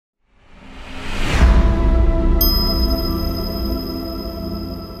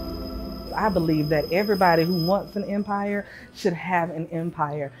believe that everybody who wants an empire should have an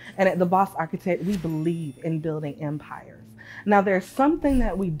empire. And at The Boss Architect, we believe in building empires. Now, there's something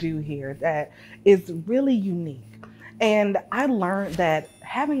that we do here that is really unique. And I learned that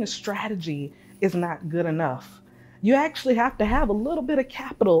having a strategy is not good enough. You actually have to have a little bit of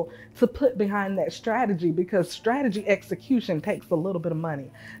capital to put behind that strategy, because strategy execution takes a little bit of money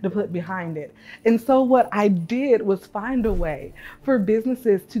to put behind it. And so what I did was find a way for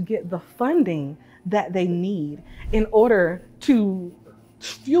businesses to get the funding that they need in order to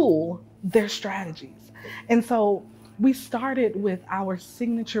fuel their strategies. And so we started with our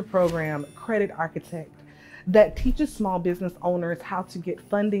signature program, Credit Architect, that teaches small business owners how to get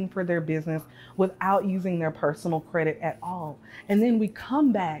funding for their business without using their personal credit at all. And then we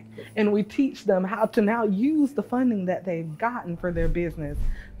come back and we teach them how to now use the funding that they've gotten for their business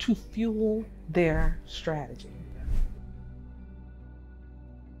to fuel their strategy.